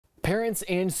Parents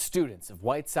and students of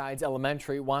Whitesides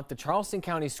Elementary want the Charleston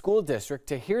County School District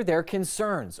to hear their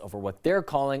concerns over what they're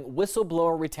calling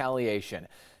whistleblower retaliation.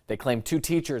 They claim 2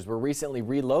 teachers were recently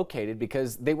relocated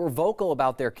because they were vocal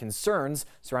about their concerns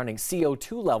surrounding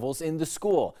CO2 levels in the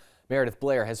school. Meredith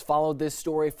Blair has followed this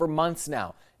story for months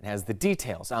now and has the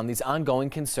details on these ongoing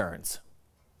concerns.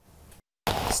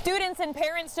 Students and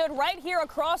parents stood right here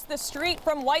across the street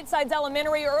from Whitesides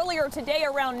Elementary earlier today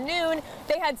around noon.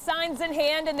 They had signs in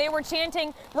hand and they were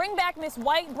chanting, "Bring back Miss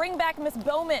White, bring back Miss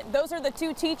Bowman." Those are the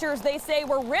 2 teachers they say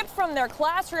were ripped from their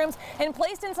classrooms and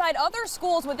placed inside other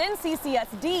schools within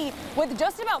CCSD with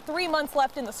just about 3 months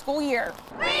left in the school year.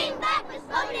 Bring back Miss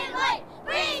Bowman and White!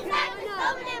 Bring back Miss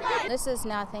Bowman and White! This is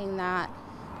nothing that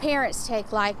parents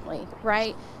take lightly,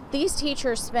 right? These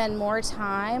teachers spend more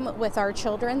time with our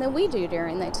children than we do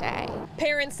during the day.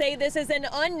 Parents say this is an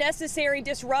unnecessary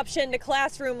disruption to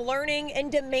classroom learning and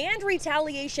demand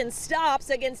retaliation stops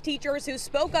against teachers who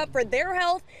spoke up for their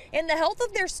health and the health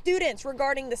of their students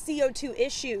regarding the CO2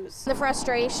 issues. The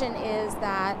frustration is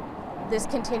that this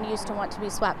continues to want to be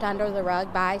swept under the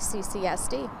rug by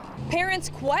CCSD. Parents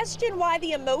question why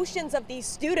the emotions of these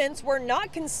students were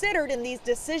not considered in these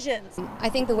decisions. I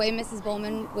think the way Mrs.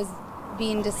 Bowman was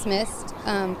being dismissed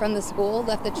from the school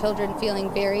left the children feeling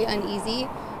very uneasy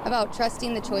about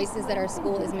trusting the choices that our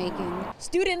school is making.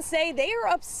 Students say they are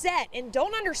upset and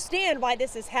don't understand why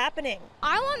this is happening.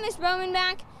 I want Miss Bowman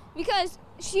back because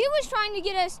she was trying to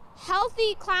get us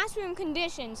healthy classroom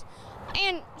conditions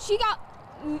and she got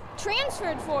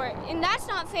transferred for it, and that's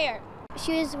not fair.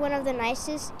 She was one of the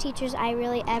nicest teachers I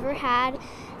really ever had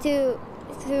through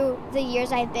the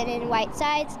years I've been in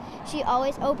Whitesides. She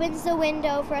always opens the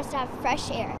window for us to have fresh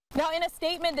air. Now, in a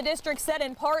statement, the district said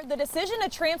in part the decision to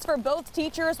transfer both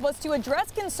teachers was to address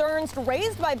concerns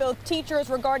raised by both teachers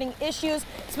regarding issues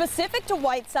specific to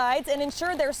Whitesides and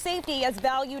ensure their safety as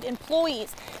valued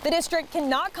employees. The district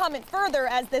cannot comment further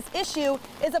as this issue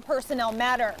is a personnel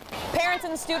matter. Parents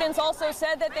and students also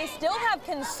said that they still have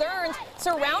concerns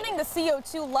surrounding the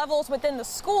CO2 levels within the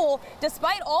school,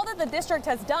 despite all that the district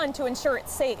has done to ensure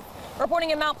it's safe. Reporting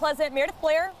in Mount Pleasant, Meredith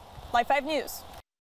Blair, Live 5 News.